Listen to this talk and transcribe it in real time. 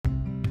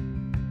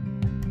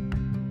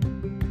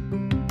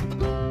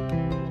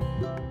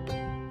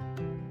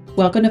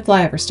Welcome to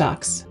Flyover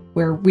Stocks,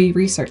 where we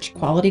research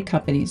quality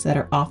companies that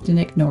are often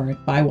ignored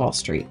by Wall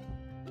Street.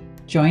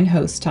 Join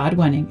host Todd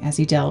Wenning as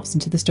he delves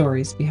into the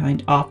stories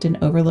behind often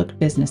overlooked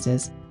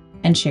businesses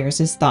and shares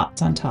his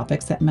thoughts on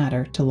topics that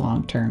matter to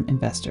long-term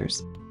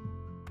investors.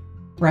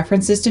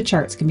 References to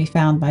charts can be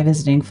found by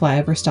visiting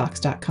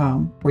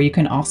flyoverstocks.com, where you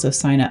can also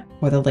sign up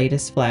for the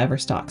latest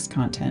Flyover Stocks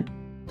content.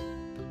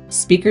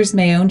 Speakers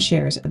may own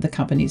shares of the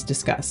companies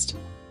discussed.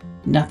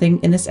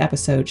 Nothing in this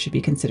episode should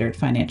be considered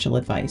financial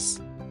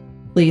advice.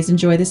 Please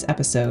enjoy this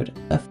episode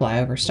of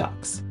Flyover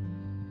Stocks.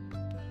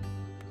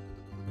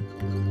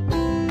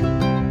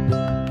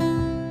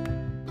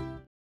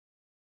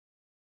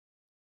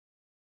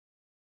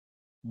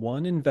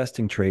 One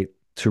investing trait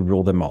to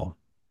rule them all.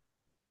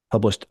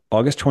 Published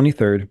August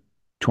 23rd,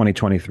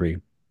 2023.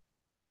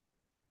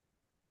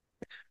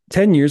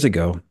 10 years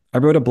ago, I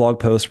wrote a blog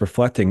post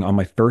reflecting on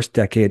my first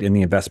decade in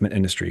the investment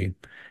industry,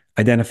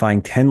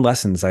 identifying 10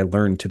 lessons I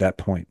learned to that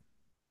point.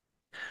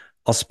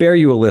 I'll spare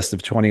you a list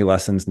of 20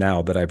 lessons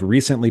now that I've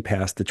recently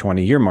passed the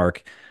 20-year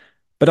mark,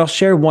 but I'll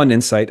share one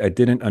insight I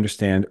didn't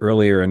understand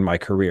earlier in my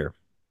career.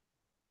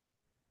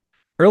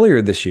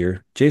 Earlier this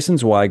year, Jason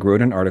Zweig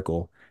wrote an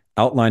article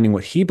outlining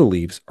what he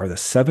believes are the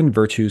 7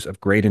 virtues of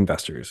great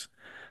investors.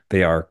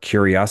 They are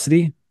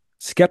curiosity,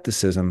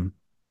 skepticism,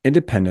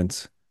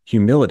 independence,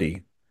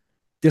 humility,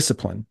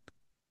 discipline,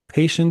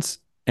 patience,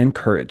 and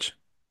courage.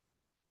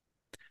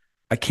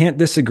 I can't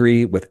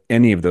disagree with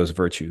any of those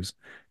virtues,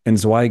 and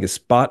Zweig is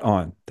spot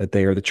on that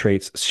they are the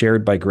traits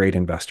shared by great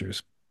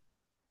investors.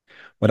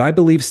 What I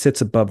believe sits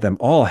above them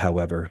all,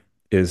 however,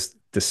 is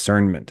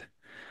discernment,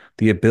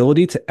 the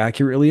ability to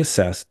accurately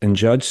assess and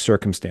judge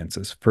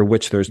circumstances for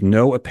which there's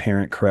no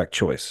apparent correct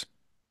choice.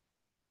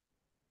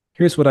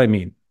 Here's what I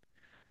mean.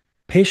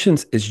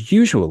 Patience is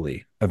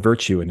usually a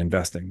virtue in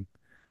investing,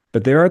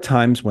 but there are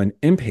times when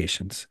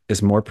impatience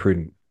is more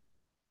prudent.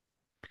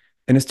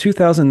 In his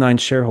 2009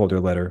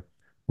 shareholder letter,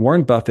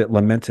 Warren Buffett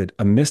lamented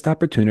a missed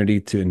opportunity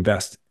to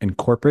invest in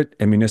corporate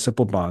and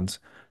municipal bonds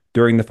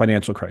during the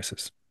financial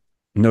crisis,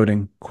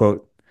 noting,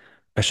 quote,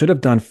 "I should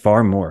have done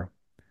far more.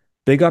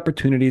 Big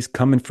opportunities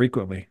come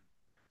infrequently.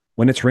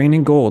 When it's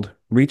raining gold,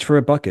 reach for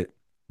a bucket,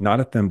 not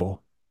a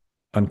thimble,"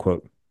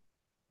 unquote.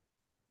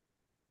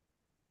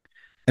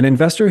 An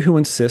investor who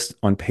insists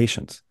on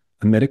patience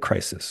amid a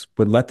crisis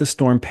would let the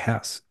storm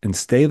pass and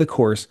stay the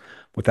course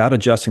without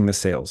adjusting the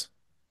sails.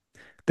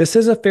 This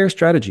is a fair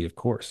strategy, of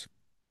course.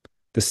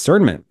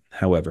 Discernment,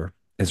 however,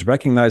 is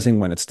recognizing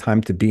when it's time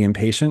to be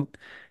impatient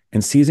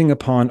and seizing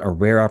upon a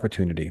rare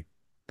opportunity.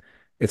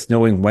 It's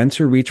knowing when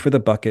to reach for the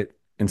bucket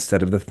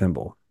instead of the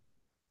thimble.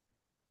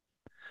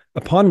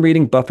 Upon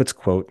reading Buffett's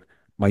quote,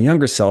 my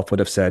younger self would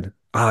have said,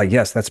 "Ah,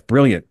 yes, that's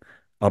brilliant.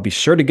 I'll be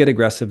sure to get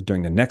aggressive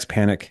during the next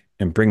panic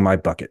and bring my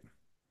bucket."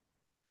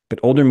 But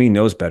older me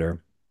knows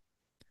better.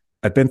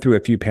 I've been through a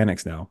few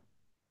panics now.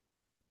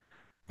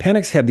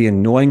 Panics have the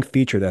annoying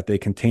feature that they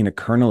contain a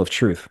kernel of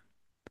truth.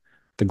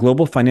 The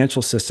global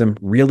financial system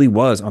really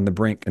was on the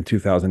brink in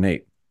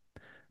 2008.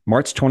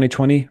 March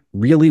 2020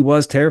 really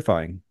was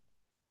terrifying.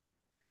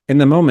 In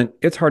the moment,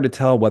 it's hard to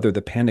tell whether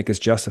the panic is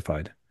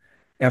justified.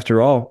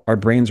 After all, our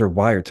brains are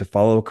wired to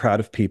follow a crowd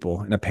of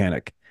people in a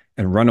panic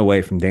and run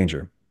away from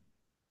danger.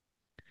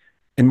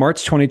 In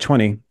March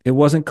 2020, it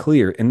wasn't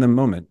clear in the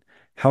moment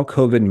how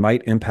COVID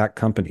might impact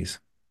companies.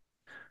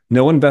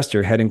 No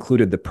investor had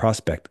included the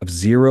prospect of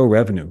zero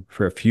revenue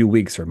for a few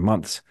weeks or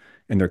months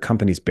in their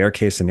company's bear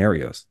case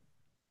scenarios.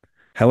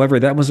 However,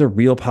 that was a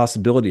real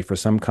possibility for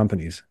some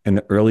companies in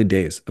the early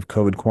days of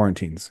COVID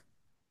quarantines.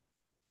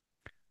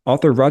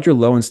 Author Roger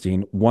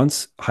Lowenstein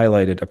once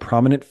highlighted a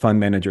prominent fund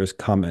manager's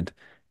comment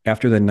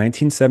after the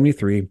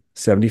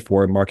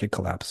 1973-74 market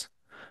collapse,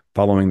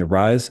 following the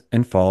rise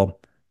and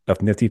fall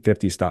of Nifty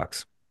 50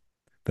 stocks,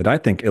 that I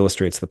think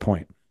illustrates the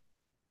point.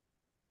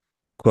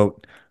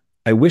 Quote,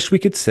 "I wish we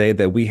could say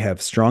that we have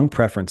strong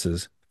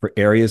preferences for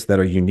areas that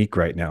are unique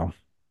right now,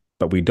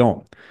 but we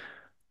don't.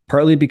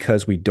 Partly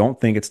because we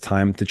don't think it's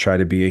time to try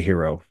to be a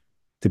hero,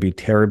 to be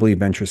terribly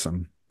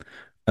venturesome,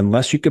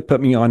 unless you could put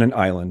me on an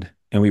island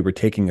and we were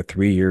taking a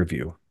 3-year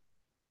view,"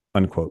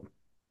 unquote.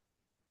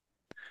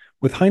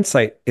 With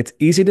hindsight, it's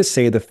easy to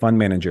say the fund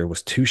manager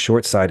was too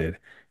short-sighted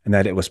and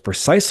that it was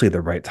precisely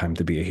the right time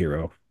to be a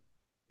hero.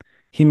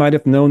 He might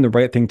have known the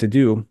right thing to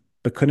do,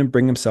 but couldn't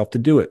bring himself to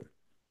do it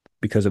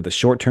because of the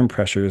short-term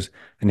pressures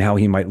and how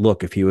he might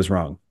look if he was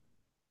wrong.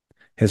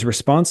 His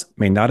response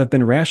may not have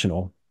been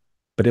rational,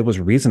 but it was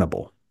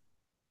reasonable.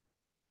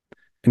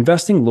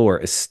 Investing lore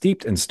is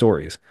steeped in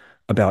stories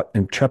about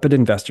intrepid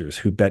investors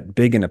who bet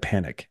big in a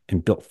panic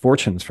and built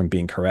fortunes from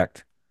being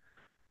correct.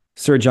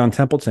 Sir John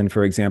Templeton,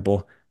 for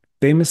example,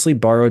 famously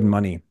borrowed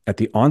money at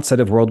the onset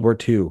of World War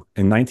II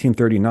in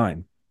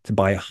 1939 to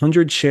buy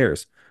 100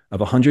 shares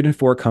of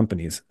 104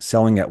 companies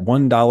selling at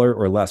 $1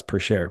 or less per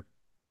share.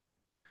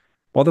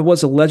 While it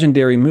was a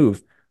legendary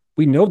move,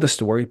 we know the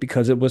story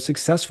because it was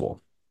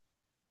successful.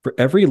 For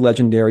every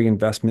legendary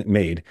investment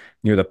made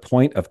near the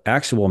point of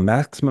actual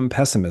maximum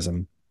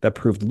pessimism that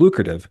proved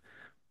lucrative,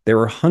 there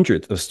were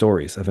hundreds of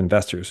stories of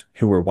investors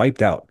who were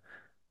wiped out,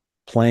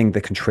 playing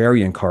the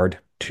contrarian card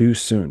too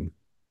soon.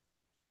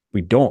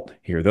 We don't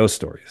hear those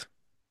stories.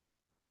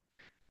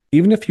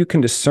 Even if you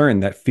can discern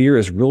that fear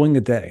is ruling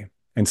the day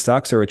and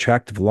stocks are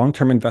attractive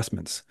long-term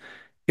investments,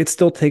 it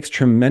still takes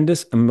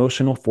tremendous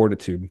emotional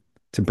fortitude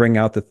to bring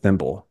out the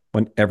thimble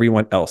when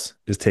everyone else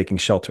is taking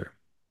shelter.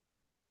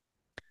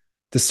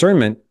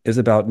 Discernment is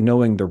about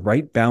knowing the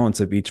right balance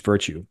of each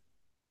virtue.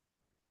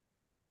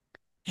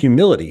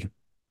 Humility,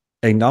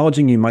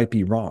 acknowledging you might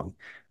be wrong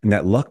and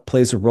that luck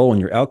plays a role in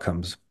your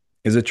outcomes,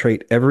 is a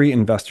trait every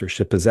investor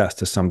should possess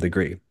to some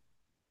degree.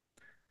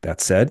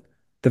 That said,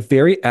 the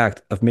very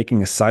act of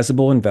making a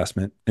sizable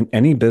investment in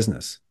any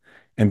business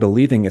and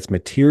believing it's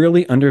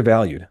materially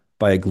undervalued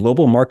by a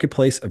global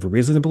marketplace of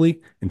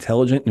reasonably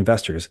intelligent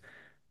investors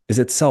is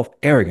itself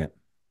arrogant.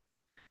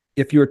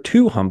 If you're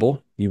too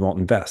humble, you won't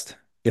invest.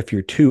 If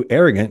you're too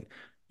arrogant,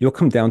 you'll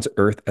come down to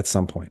earth at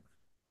some point.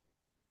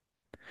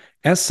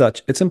 As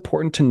such, it's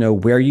important to know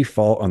where you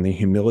fall on the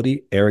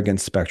humility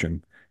arrogance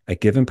spectrum at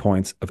given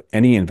points of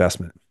any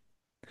investment.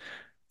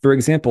 For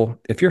example,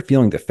 if you're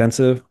feeling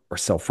defensive or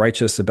self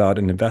righteous about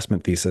an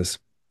investment thesis,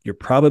 you're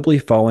probably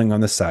falling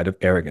on the side of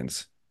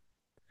arrogance.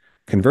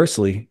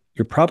 Conversely,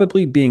 you're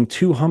probably being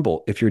too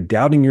humble if you're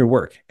doubting your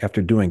work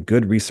after doing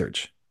good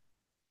research.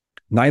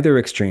 Neither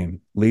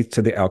extreme leads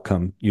to the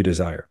outcome you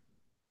desire.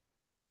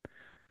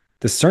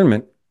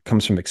 Discernment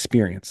comes from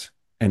experience,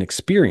 and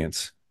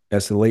experience,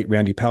 as the late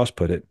Randy Pausch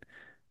put it,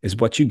 is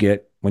what you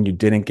get when you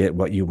didn't get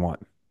what you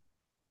want.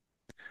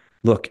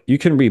 Look, you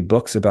can read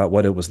books about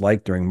what it was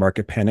like during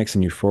market panics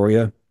and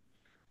euphoria,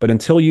 but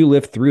until you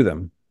live through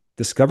them,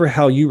 discover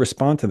how you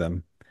respond to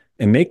them,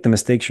 and make the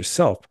mistakes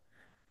yourself,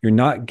 you're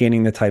not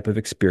gaining the type of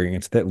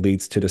experience that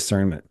leads to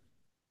discernment.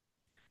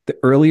 The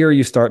earlier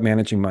you start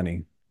managing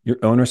money, your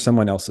own or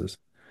someone else's,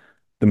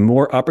 the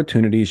more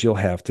opportunities you'll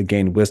have to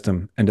gain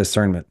wisdom and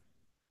discernment.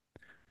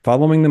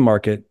 Following the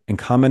market and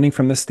commenting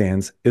from the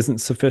stands isn't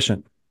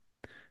sufficient.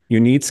 You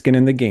need skin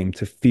in the game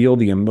to feel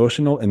the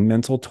emotional and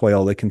mental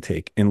toil it can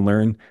take and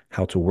learn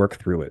how to work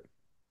through it.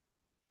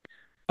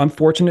 I'm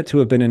fortunate to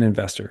have been an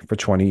investor for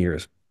 20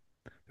 years.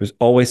 There's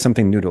always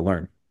something new to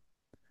learn.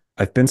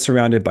 I've been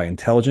surrounded by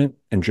intelligent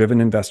and driven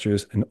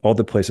investors in all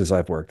the places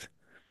I've worked,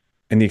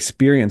 and the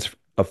experience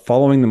of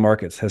following the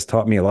markets has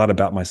taught me a lot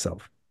about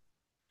myself.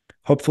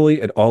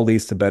 Hopefully, it all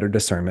leads to better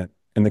discernment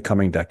in the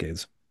coming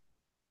decades.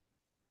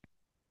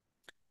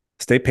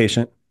 Stay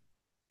patient,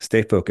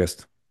 stay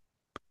focused.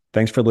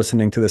 Thanks for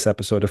listening to this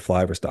episode of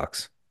Fly Over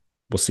Stocks.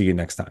 We'll see you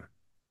next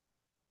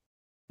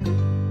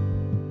time.